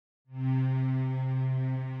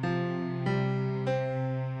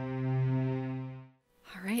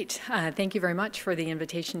right. Thank you very much for the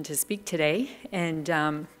invitation to speak today.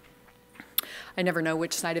 And I never know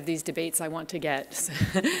which side of these debates I want to get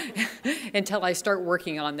until I start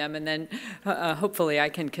working on them. And then hopefully I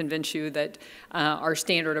can convince you that our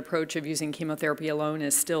standard approach of using chemotherapy alone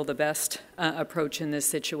is still the best approach in this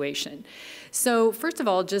situation. So first of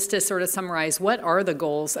all, just to sort of summarize, what are the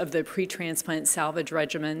goals of the pre-transplant salvage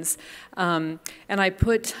regimens? And I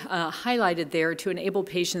put highlighted there to enable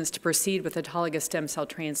patients to proceed with autologous stem cell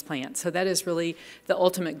transplant. So that is really the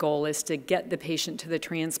ultimate goal, is to get the patient to the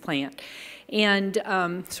transplant. And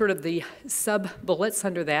sort of the sub-bullets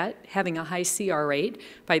under that, having a high CR rate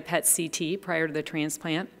by PET-CT prior to the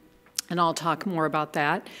transplant, and I'll talk more about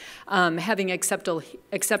that. Having acceptable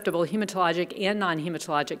hematologic and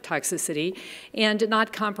non-hematologic toxicity, and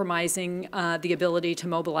not compromising the ability to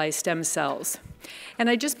mobilize stem cells. And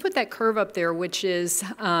I just put that curve up there, which is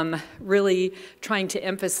really trying to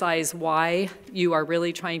emphasize why you are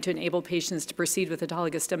really trying to enable patients to proceed with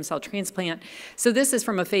autologous stem cell transplant. So this is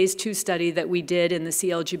from a phase 2 study that we did in the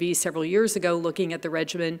CLGB several years ago, looking at the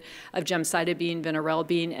regimen of gemcitabine,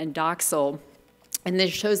 vinorelbine, and doxil. And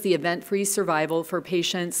this shows the event-free survival for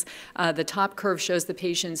patients. The top curve shows the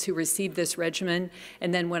patients who received this regimen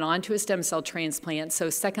and then went on to a stem cell transplant,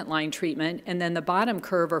 so second-line treatment. And then the bottom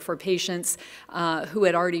curve are for patients who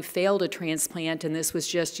had already failed a transplant, and this was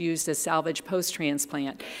just used as salvage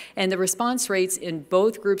post-transplant. And the response rates in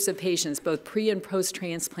both groups of patients, both pre- and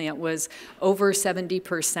post-transplant, was over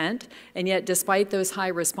 70%. And yet, despite those high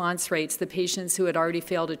response rates, the patients who had already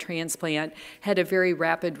failed a transplant had a very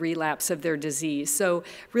rapid relapse of their disease. So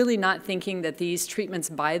really not thinking that these treatments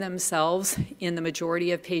by themselves in the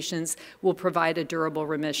majority of patients will provide a durable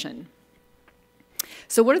remission.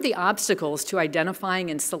 So what are the obstacles to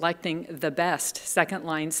identifying and selecting the best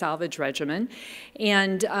second-line salvage regimen?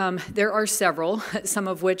 And there are several, some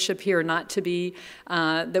of which appear not to be,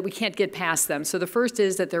 that we can't get past them. So the first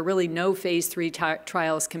is that there are really no phase 3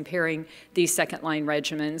 trials comparing these second-line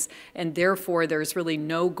regimens, and therefore there's really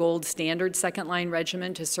no gold standard second-line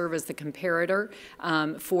regimen to serve as the comparator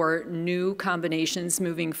for new combinations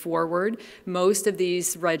moving forward. Most of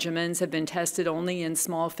these regimens have been tested only in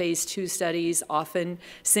small phase 2 studies, often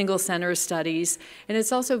single center studies, and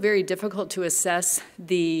it's also very difficult to assess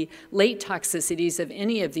the late toxicities of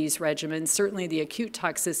any of these regimens. Certainly the acute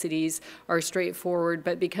toxicities are straightforward,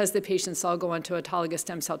 but because the patients all go on to autologous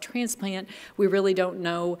stem cell transplant, we really don't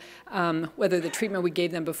know whether the treatment we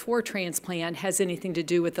gave them before transplant has anything to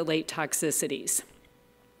do with the late toxicities.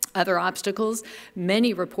 Other obstacles,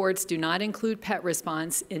 many reports do not include PET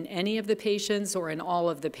response in any of the patients or in all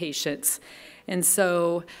of the patients. And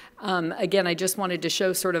so, again, I just wanted to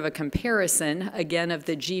show sort of a comparison, again, of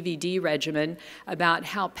the GVD regimen about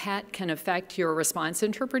how PET can affect your response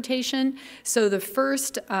interpretation. So the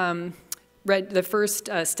first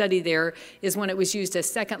study there is when it was used as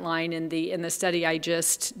second line in the study I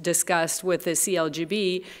just discussed with the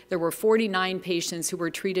CLGB. There were 49 patients who were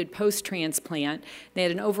treated post-transplant. They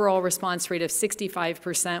had an overall response rate of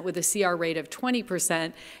 65% with a CR rate of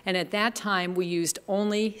 20%, and at that time we used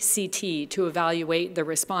only CT to evaluate the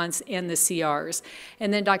response and the CRs.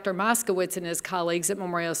 And then Dr. Moskowitz and his colleagues at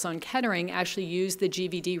Memorial Sloan Kettering actually used the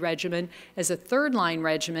GVD regimen as a third-line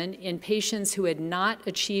regimen in patients who had not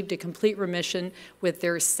achieved a complete remission with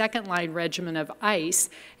their second-line regimen of ICE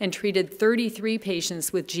and treated 33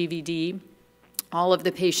 patients with GVD. All of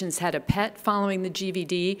the patients had a PET following the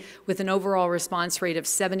GVD with an overall response rate of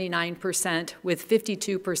 79% with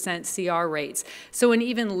 52% CR rates. So an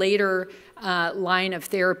even later line of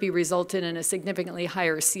therapy resulted in a significantly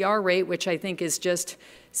higher CR rate, which I think is just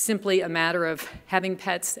simply a matter of having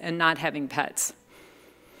PETs and not having PETs.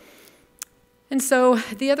 And so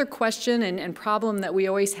the other question and problem that we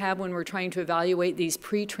always have when we're trying to evaluate these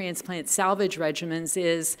pre-transplant salvage regimens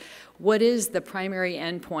is, what is the primary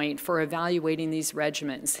endpoint for evaluating these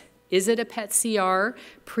regimens? Is it a PET-CR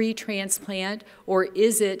pre-transplant, or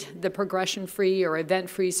is it the progression-free or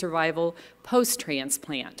event-free survival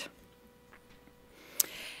post-transplant?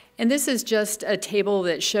 And this is just a table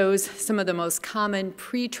that shows some of the most common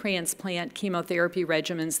pre-transplant chemotherapy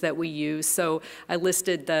regimens that we use. So I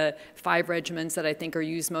listed the 5 regimens that I think are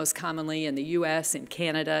used most commonly in the US, in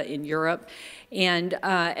Canada, in Europe. And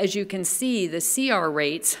as you can see, the CR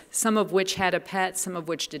rates, some of which had a PET, some of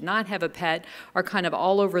which did not have a PET, are kind of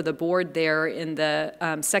all over the board there in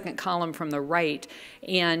the second column from the right,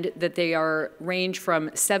 and that they range from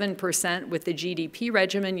 7% with the GDP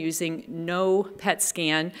regimen using no PET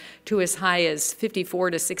scan to as high as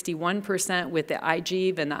 54 to 61% with the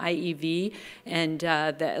IGEV and the IEV, and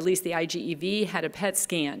at least the IGEV had a PET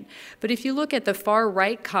scan. But if you look at the far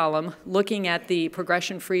right column, looking at the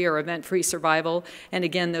progression-free or event-free survival, and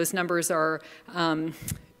again, those numbers are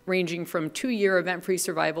ranging from 2-year event-free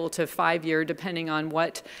survival to 5-year, depending on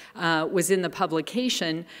what was in the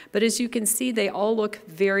publication. But as you can see, they all look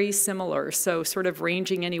very similar, so sort of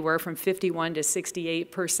ranging anywhere from 51 to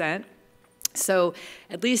 68%. So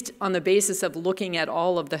at least on the basis of looking at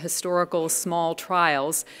all of the historical small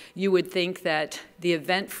trials, you would think that the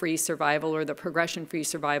event-free survival or the progression-free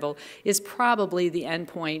survival is probably the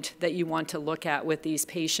endpoint that you want to look at with these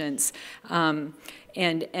patients,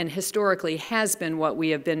 and historically has been what we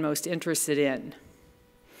have been most interested in.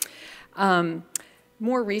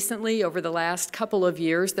 More recently, over the last couple of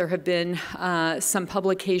years, there have been some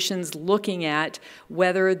publications looking at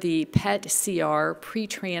whether the PET-CR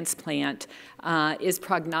pre-transplant is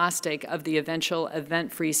prognostic of the eventual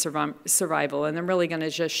event-free survival. And I'm really going to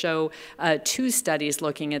just show 2 studies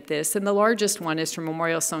looking at this. And the largest one is from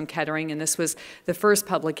Memorial Sloan Kettering, and this was the first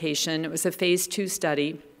publication. It was a phase 2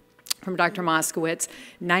 study from Dr. Moskowitz,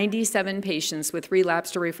 97 patients with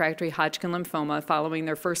relapsed or refractory Hodgkin lymphoma following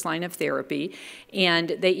their first line of therapy,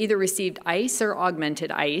 and they either received ICE or augmented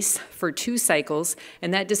ICE for 2 cycles,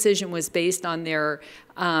 and that decision was based on their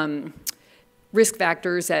risk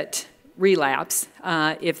factors at relapse.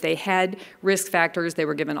 If they had risk factors, they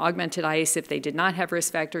were given augmented ICE. If they did not have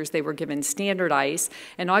risk factors, they were given standard ICE.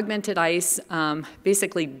 And augmented ICE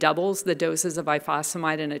basically doubles the doses of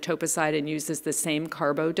ifosfamide and etoposide and uses the same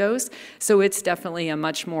carbo dose. So it's definitely a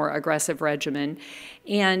much more aggressive regimen.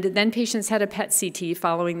 And then patients had a PET-CT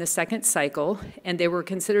following the second cycle, and they were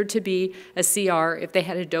considered to be a CR if they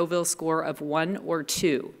had a Deauville score of 1 or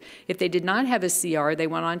 2. If they did not have a CR, they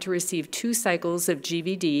went on to receive 2 cycles of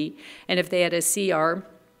GVD, and if they had a CR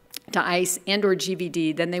to ICE and or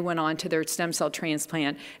GVD, then they went on to their stem cell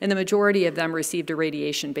transplant, and the majority of them received a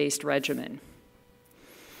radiation-based regimen.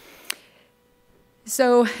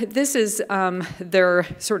 So this is their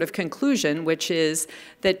sort of conclusion, which is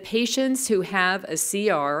that patients who have a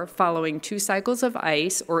CR following 2 cycles of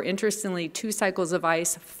ICE, or interestingly 2 cycles of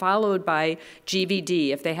ICE followed by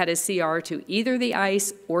GVD, if they had a CR to either the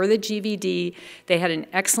ICE or the GVD, they had an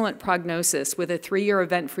excellent prognosis with a 3-year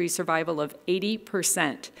event-free survival of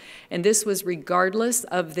 80%. And this was regardless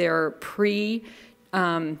of their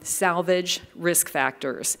salvage risk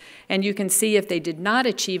factors. And you can see if they did not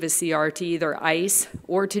achieve a CR to either ICE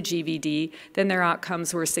or to GVD, then their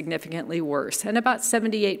outcomes were significantly worse. And about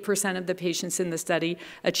 78% of the patients in the study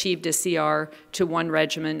achieved a CR to one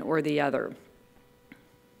regimen or the other.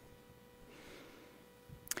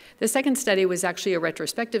 The second study was actually a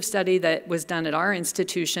retrospective study that was done at our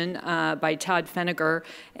institution by Todd Feniger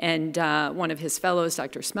and one of his fellows,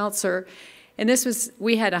 Dr. Smeltzer. And this was,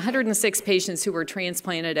 we had 106 patients who were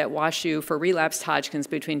transplanted at WashU for relapsed Hodgkin's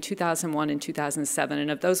between 2001 and 2007.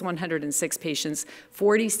 And of those 106 patients,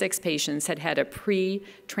 46 patients had had a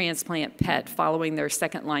pre-transplant PET following their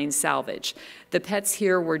second-line salvage. The PETs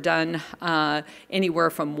here were done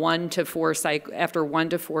anywhere from 1 to 4 after 1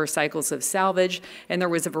 to 4 cycles of salvage, and there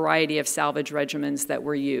was a variety of salvage regimens that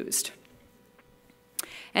were used.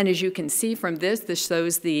 And as you can see from this, this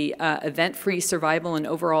shows the event-free survival and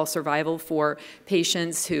overall survival for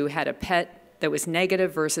patients who had a PET that was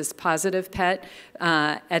negative versus positive PET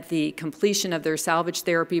at the completion of their salvage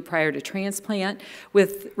therapy prior to transplant,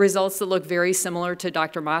 with results that look very similar to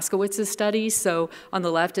Dr. Moskowitz's study. So on the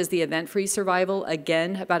left is the event-free survival,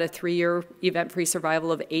 again, about a 3-year event-free survival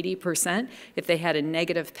of 80% if they had a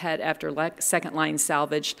negative PET after second-line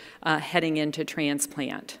salvage heading into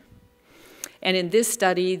transplant. And in this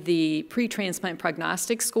study, the pre-transplant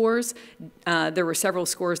prognostic scores, there were several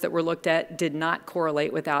scores that were looked at, did not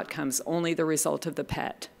correlate with outcomes, only the result of the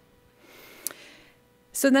PET.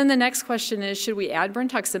 So then the next question is, should we add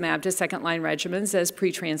brentuximab to second-line regimens as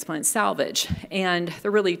pre-transplant salvage? And there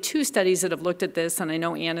are really 2 studies that have looked at this, and I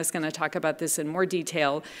know Anna's going to talk about this in more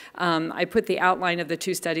detail. I put the outline of the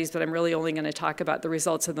 2 studies, but I'm really only going to talk about the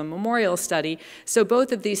results of the Memorial study. So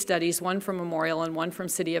both of these studies, one from Memorial and one from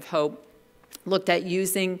City of Hope, looked at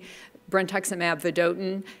using brentuximab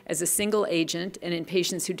vedotin as a single agent, and in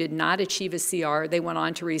patients who did not achieve a CR, they went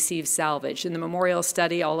on to receive salvage. In the Memorial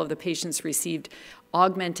study, all of the patients received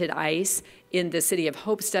augmented ICE In the City of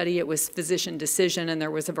Hope study, it was physician decision, and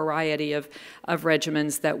there was a variety of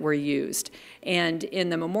regimens that were used. And in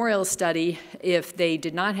the Memorial study, if they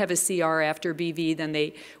did not have a CR after BV, then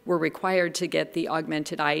they were required to get the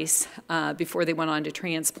augmented ICE before they went on to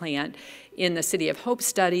transplant. In the City of Hope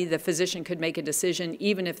study, the physician could make a decision,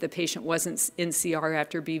 even if the patient wasn't in CR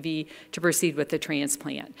after BV, to proceed with the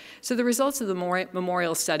transplant. So the results of the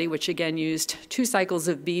Memorial study, which again used 2 cycles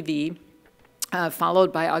of BV,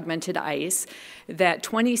 followed by augmented ICE, that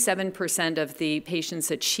 27% of the patients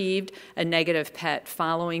achieved a negative PET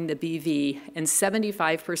following the BV, and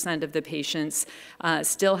 75% of the patients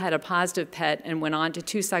still had a positive PET and went on to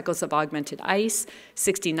 2 cycles of augmented ICE.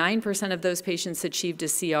 69% of those patients achieved a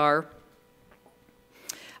CR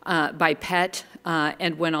by PET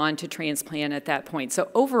and went on to transplant at that point. So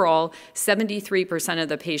overall, 73% of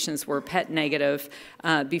the patients were PET negative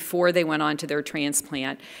before they went on to their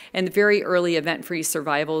transplant. And the very early event-free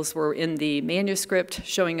survivals were in the manuscript,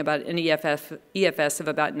 showing about an EFS of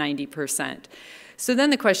about 90%. So then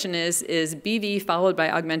the question is BV followed by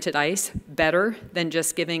augmented ICE better than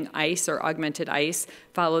just giving ICE or augmented ICE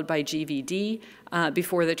followed by GVD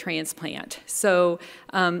before the transplant? So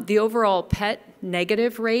the overall PET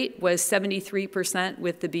negative rate was 73%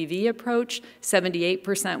 with the BV approach,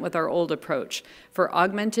 78% with our old approach. For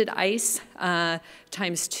augmented ICE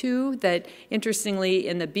times 2, that interestingly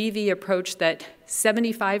in the BV approach that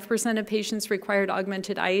 75% of patients required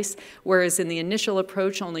augmented ICE, whereas in the initial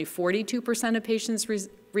approach only 42% of patients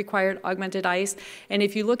required augmented ICE. And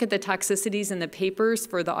if you look at the toxicities in the papers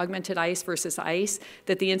for the augmented ICE versus ICE,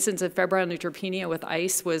 that the incidence of febrile neutropenia with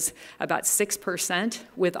ICE was about 6%.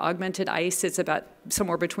 With augmented ICE, it's about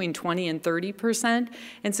somewhere between 20 and 30%.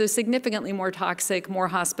 And so significantly more toxic, more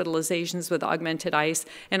hospitalizations with augmented ICE,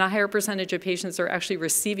 and a higher percentage of patients are actually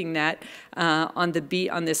receiving that on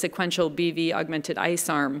the sequential BV augmented ICE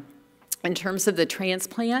arm. In terms of the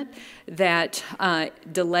transplant, that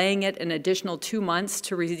delaying it an additional 2 months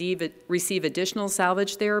to receive additional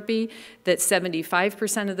salvage therapy, that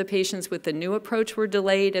 75% of the patients with the new approach were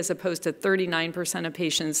delayed as opposed to 39% of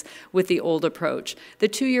patients with the old approach. The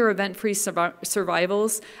 2-year event-free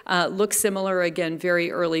survivals look similar, again,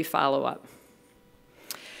 very early follow-up.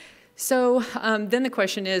 So then the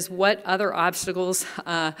question is, what other obstacles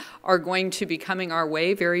are going to be coming our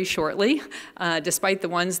way very shortly, despite the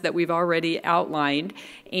ones that we've already outlined?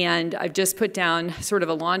 And I've just put down sort of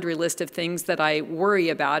a laundry list of things that I worry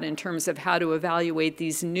about in terms of how to evaluate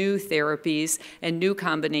these new therapies and new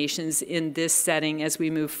combinations in this setting as we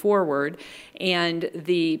move forward. And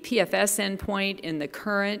the PFS endpoint in the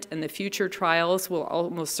current and the future trials will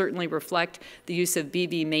almost certainly reflect the use of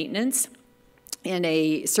BV maintenance in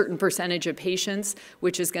a certain percentage of patients,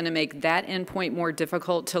 which is going to make that endpoint more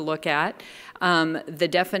difficult to look at. The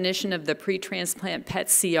definition of the pre-transplant PET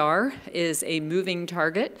CR is a moving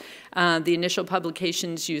target. The initial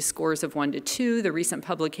publications use scores of 1 to 2. The recent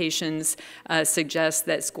publications suggest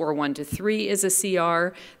that score 1 to 3 is a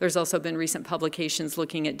CR. There's also been recent publications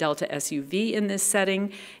looking at delta SUV in this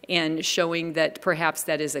setting and showing that perhaps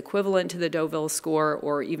that is equivalent to the Deauville score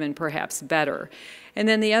or even perhaps better. And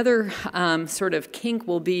then the other sort of kink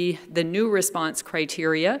will be the new response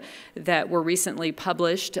criteria that were recently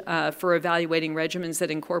published for evaluating regimens that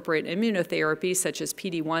incorporate immunotherapy, such as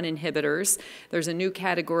PD-1 inhibitors. There's a new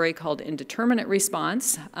category called indeterminate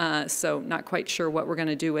response, so not quite sure what we're going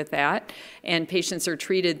to do with that. And patients are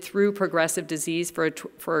treated through progressive disease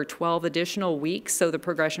for 12 additional weeks, so the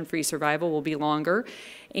progression-free survival will be longer.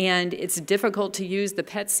 And it's difficult to use the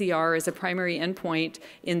PET CR as a primary endpoint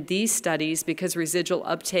in these studies because residual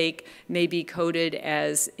uptake may be coded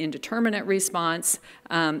as indeterminate response,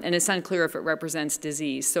 and it's unclear if it represents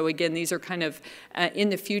disease. So again, these are kind of in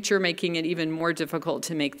the future making it even more difficult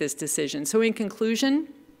to make this decision. So in conclusion,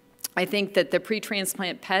 I think that the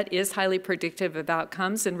pre-transplant PET is highly predictive of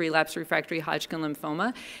outcomes in relapsed refractory Hodgkin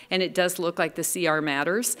lymphoma, and it does look like the CR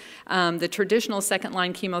matters. The traditional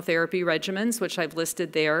second-line chemotherapy regimens, which I've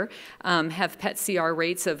listed there, have PET CR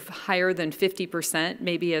rates of higher than 50%,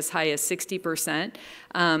 maybe as high as 60%,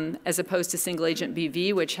 as opposed to single-agent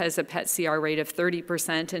BV, which has a PET CR rate of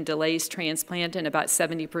 30% and delays transplant in about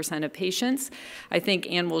 70% of patients. I think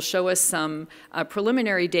Ann will show us some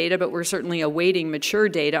preliminary data, but we're certainly awaiting mature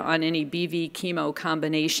data on any BV chemo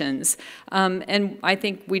combinations. And I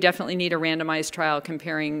think we definitely need a randomized trial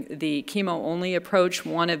comparing the chemo-only approach,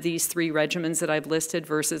 one of these 3 regimens that I've listed,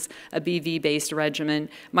 versus a BV-based regimen.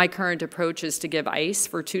 My current approach is to give ICE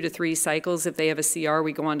for 2 to 3 cycles. If they have a CR,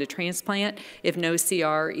 we go on to transplant. If no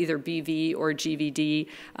CR, either BV or GVD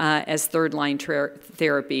as third-line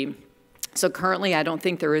therapy. So currently, I don't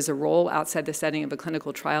think there is a role outside the setting of a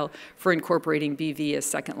clinical trial for incorporating BV as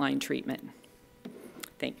second-line treatment.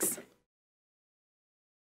 Thanks.